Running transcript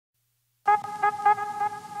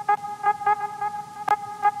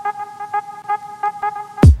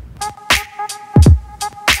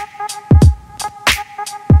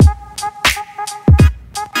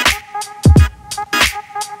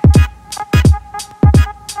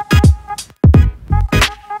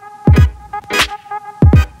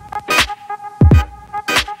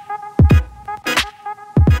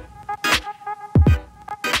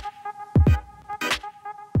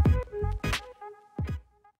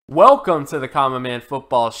Welcome to the Common Man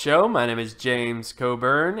Football Show. My name is James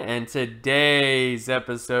Coburn, and today's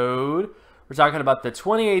episode, we're talking about the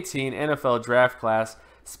 2018 NFL Draft Class,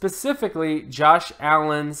 specifically Josh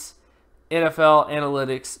Allen's NFL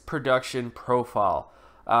Analytics Production Profile.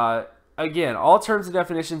 Again, all terms and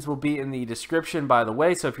definitions will be in the description, by the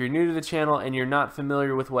way, so if you're new to the channel and you're not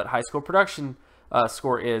familiar with what high school production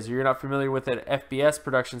score is, or you're not familiar with what an FBS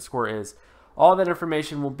production score is, all that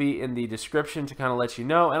information will be in the description to kind of let you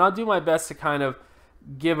know, and I'll do my best to kind of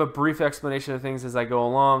give a brief explanation of things as I go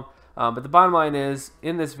along. But the bottom line is,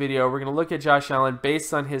 in this video, we're going to look at Josh Allen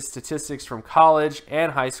based on his statistics from college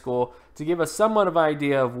and high school to give us somewhat of an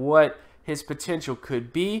idea of what his potential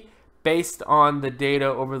could be based on the data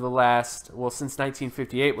over the last, well, since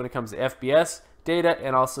 1958 when it comes to FBS data,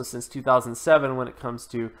 and also since 2007 when it comes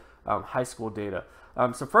to high school data.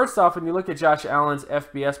 So first off, when you look at Josh Allen's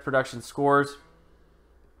FBS production scores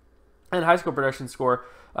and high school production score,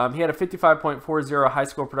 he had a 55.40 high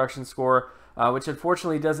school production score, which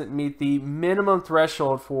unfortunately doesn't meet the minimum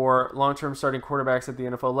threshold for long-term starting quarterbacks at the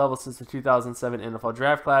NFL level since the 2007 NFL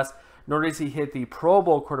Draft Class, nor does he hit the Pro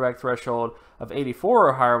Bowl quarterback threshold of 84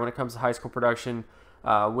 or higher when it comes to high school production,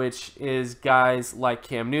 which is guys like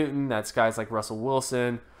Cam Newton, that's guys like Russell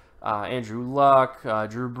Wilson, Andrew Luck,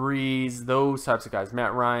 Drew Brees, those types of guys,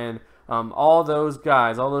 Matt Ryan, all those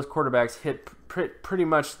guys, all those quarterbacks hit pretty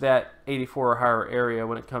much that 84 or higher area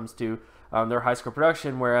when it comes to their high school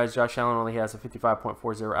production, whereas Josh Allen only has a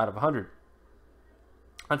 55.40 out of 100.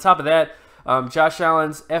 On top of that, Josh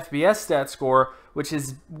Allen's FBS Stat Score, which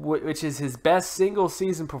is his best single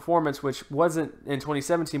season performance, which wasn't in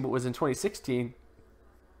 2017 but was in 2016.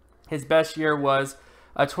 His best year was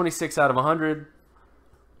a 26 out of 100.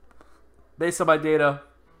 Based on my data,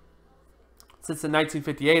 since the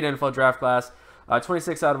 1958 NFL Draft Class,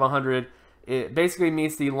 26 out of 100, it basically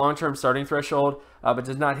meets the long-term starting threshold, but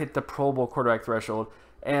does not hit the Pro Bowl quarterback threshold.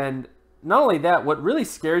 And not only that, what really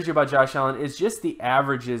scares you about Josh Allen is just the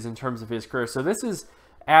averages in terms of his career. So this is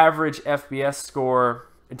average FBS score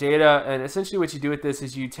data, and essentially what you do with this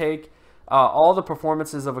is you take all the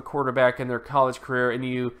performances of a quarterback in their college career and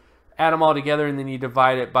you add them all together, and then you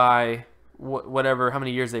divide it by whatever, how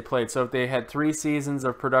many years they played. So if they had 3 seasons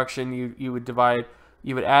of production, you would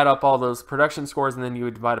add up all those production scores, and then you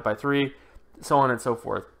would divide it by 3, so on and so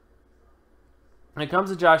forth. When it comes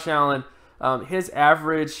to Josh Allen, his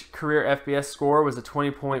average career FBS score was a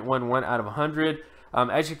 20.11 out of 100.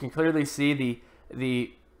 As you can clearly see,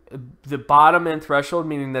 the bottom end threshold,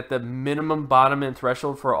 meaning that the minimum bottom end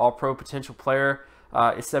threshold for an all-pro potential player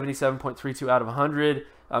is 77.32 out of 100.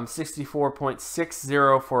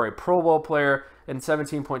 64.60 for a Pro Bowl player, and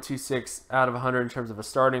 17.26 out of 100 in terms of a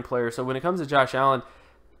starting player. So when it comes to Josh Allen,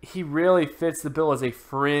 he really fits the bill as a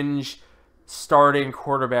fringe starting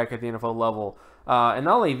quarterback at the NFL level. And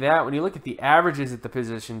not only that, when you look at the averages at the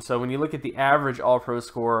position, so when you look at the average All-Pro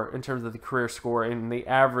score in terms of the career score and the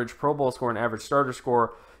average Pro Bowl score and average starter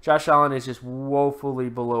score, Josh Allen is just woefully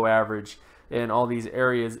below average in all these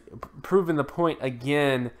areas, proving the point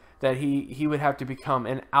again that he would have to become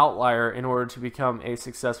an outlier in order to become a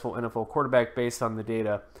successful NFL quarterback based on the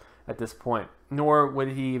data at this point. Nor would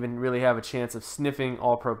he even really have a chance of sniffing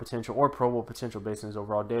All-Pro potential or Pro Bowl potential based on his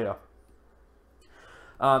overall data.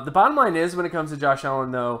 The bottom line is, when it comes to Josh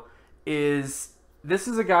Allen, though, is this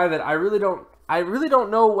is a guy that I really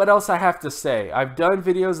don't know what else I have to say. I've done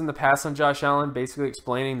videos in the past on Josh Allen, basically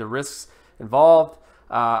explaining the risks involved.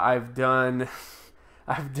 I've done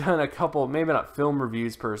a couple, maybe not film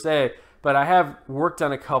reviews per se, but I have worked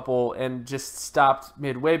on a couple and just stopped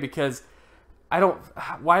midway because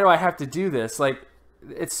why do I have to do this? Like,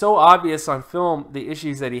 it's so obvious on film the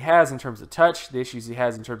issues that he has in terms of touch, the issues he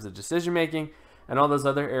has in terms of decision making, and all those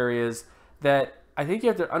other areas, that I think you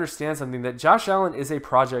have to understand something, that Josh Allen is a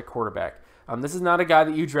project quarterback. This is not a guy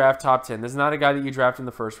that you draft top 10. This is not a guy that you draft in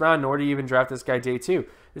the first round, nor do you even draft this guy day 2.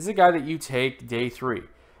 This is a guy that you take day 3.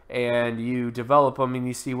 And you develop them and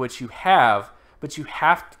you see what you have, but you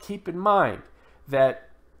have to keep in mind that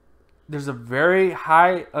there's a very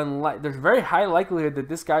high likelihood that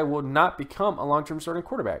this guy will not become a long-term starting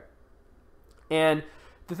quarterback. And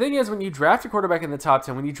the thing is, when you draft a quarterback in the top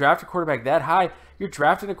 10, when you draft a quarterback that high, you're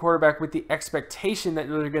drafting a quarterback with the expectation that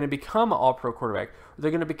they're going to become an all-pro quarterback, or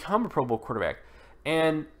they're going to become a Pro Bowl quarterback.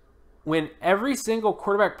 And when every single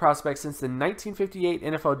quarterback prospect since the 1958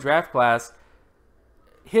 NFL Draft Class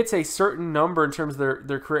hits a certain number in terms of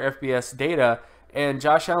their career FBS data, and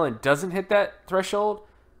Josh Allen doesn't hit that threshold,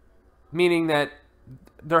 meaning that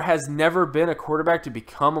there has never been a quarterback to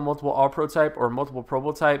become a multiple All-Pro type or multiple Pro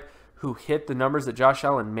Bowl type who hit the numbers that Josh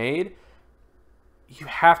Allen made, you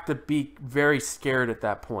have to be very scared at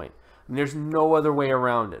that point. And there's no other way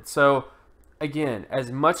around it. So, again,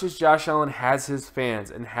 as much as Josh Allen has his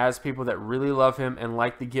fans and has people that really love him and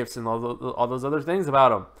like the gifts and all those other things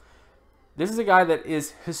about him, this is a guy that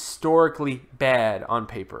is historically bad on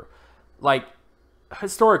paper. Like,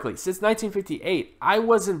 historically, since 1958. I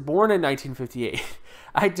wasn't born in 1958.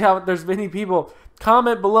 I doubt there's many people.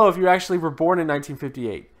 Comment below if you actually were born in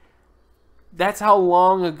 1958. That's how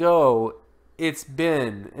long ago it's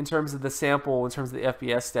been in terms of the sample, in terms of the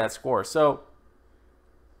FBS Stat Score. So,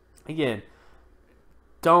 again,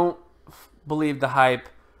 don't believe the hype.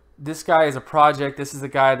 This guy is a project. This is a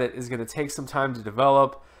guy that is going to take some time to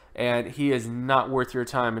develop, and he is not worth your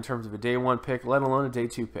time in terms of a day 1 pick, let alone a day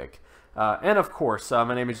 2 pick. And of course,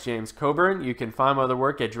 my name is James Coburn. You can find my other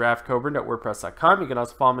work at draftcoburn.wordpress.com. You can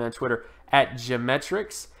also follow me on Twitter at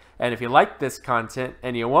Geometrics. And if you like this content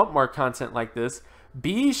and you want more content like this,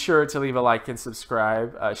 be sure to leave a like and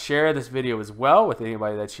subscribe. Share this video as well with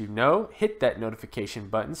anybody that you know. Hit that notification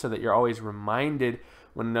button so that you're always reminded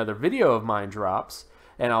when another video of mine drops.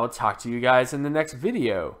 And I'll talk to you guys in the next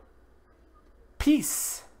video.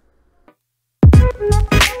 Peace.